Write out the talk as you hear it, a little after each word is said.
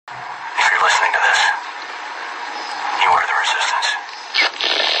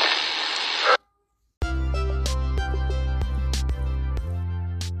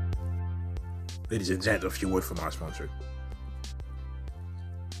Ladies and gentlemen, a few words from our sponsor.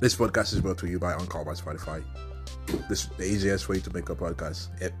 This podcast is brought to you by Encore by Spotify. This is the easiest way to make a podcast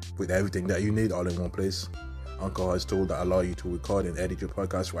with everything that you need all in one place. Encore has tools that allow you to record and edit your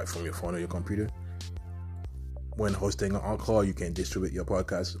podcast right from your phone or your computer. When hosting on Encore, you can distribute your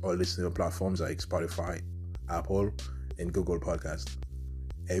podcast or listen to platforms like Spotify, Apple, and Google Podcasts.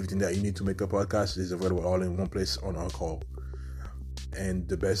 Everything that you need to make a podcast is available all in one place on Encore. And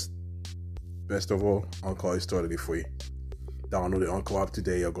the best of all, Encore is totally free. Download the Encore app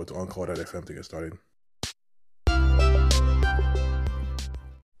today or go to encore.fm to get started.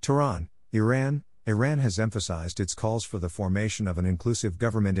 Tehran, Iran. Iran has emphasized its calls for the formation of an inclusive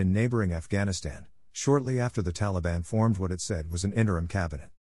government in neighboring Afghanistan, shortly after the Taliban formed what it said was an interim cabinet.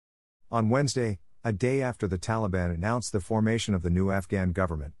 On Wednesday, a day after the Taliban announced the formation of the new Afghan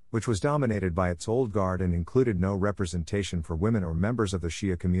government, which was dominated by its old guard and included no representation for women or members of the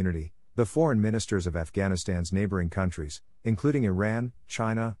Shia community, the foreign ministers of Afghanistan's neighboring countries, including Iran,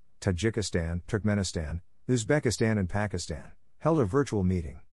 China, Tajikistan, Turkmenistan, Uzbekistan and Pakistan, held a virtual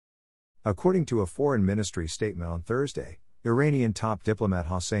meeting. According to a foreign ministry statement on Thursday, Iranian top diplomat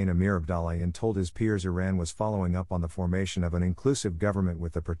Hossein Amir Abdullahian told his peers Iran was following up on the formation of an inclusive government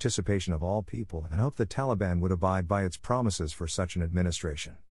with the participation of all people and hoped the Taliban would abide by its promises for such an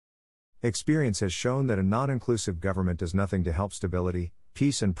administration. Experience has shown that a non-inclusive government does nothing to help stability,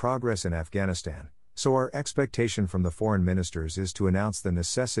 peace and progress in Afghanistan, so our expectation from the foreign ministers is to announce the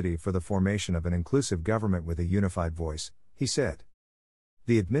necessity for the formation of an inclusive government with a unified voice, he said.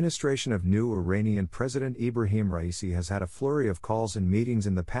 The administration of new Iranian President Ibrahim Raisi has had a flurry of calls and meetings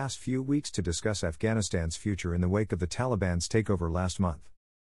in the past few weeks to discuss Afghanistan's future in the wake of the Taliban's takeover last month.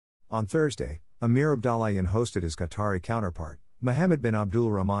 On Thursday, Amir Abdullahian hosted his Qatari counterpart, Mohammed bin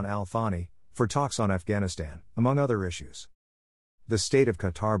Abdul Rahman Al Thani, for talks on Afghanistan, among other issues. The state of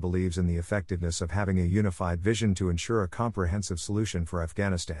Qatar believes in the effectiveness of having a unified vision to ensure a comprehensive solution for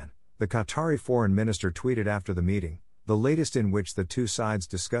Afghanistan, the Qatari foreign minister tweeted after the meeting, the latest in which the two sides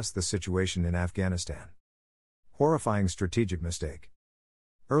discussed the situation in Afghanistan. Horrifying strategic mistake.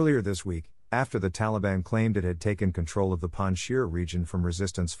 Earlier this week, after the Taliban claimed it had taken control of the Panjshir region from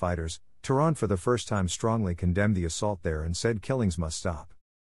resistance fighters, Tehran for the first time strongly condemned the assault there and said killings must stop.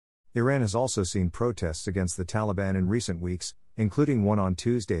 Iran has also seen protests against the Taliban in recent weeks, including one on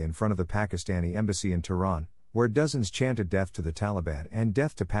Tuesday in front of the Pakistani embassy in Tehran, where dozens chanted death to the Taliban and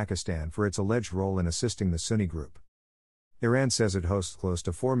death to Pakistan for its alleged role in assisting the Sunni group. Iran says it hosts close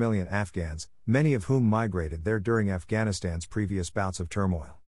to 4 million Afghans, many of whom migrated there during Afghanistan's previous bouts of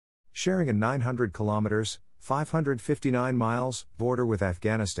turmoil. Sharing a 900 kilometers, 559 miles, border with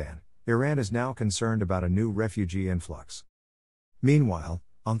Afghanistan, Iran is now concerned about a new refugee influx. Meanwhile,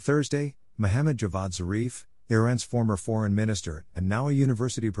 on Thursday, Mohammad Javad Zarif, Iran's former foreign minister and now a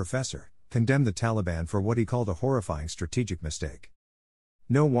university professor, condemned the Taliban for what he called a horrifying strategic mistake.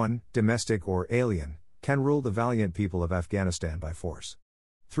 No one, domestic or alien, can rule the valiant people of Afghanistan by force.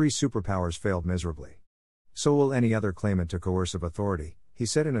 3 superpowers failed miserably. So will any other claimant to coercive authority, he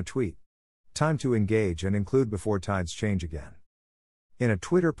said in a tweet. Time to engage and include before tides change again. In a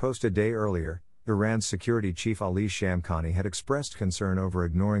Twitter post a day earlier, Iran's security chief Ali Shamkhani had expressed concern over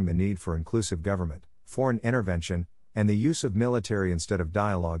ignoring the need for inclusive government, foreign intervention, and the use of military instead of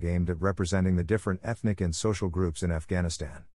dialogue aimed at representing the different ethnic and social groups in Afghanistan.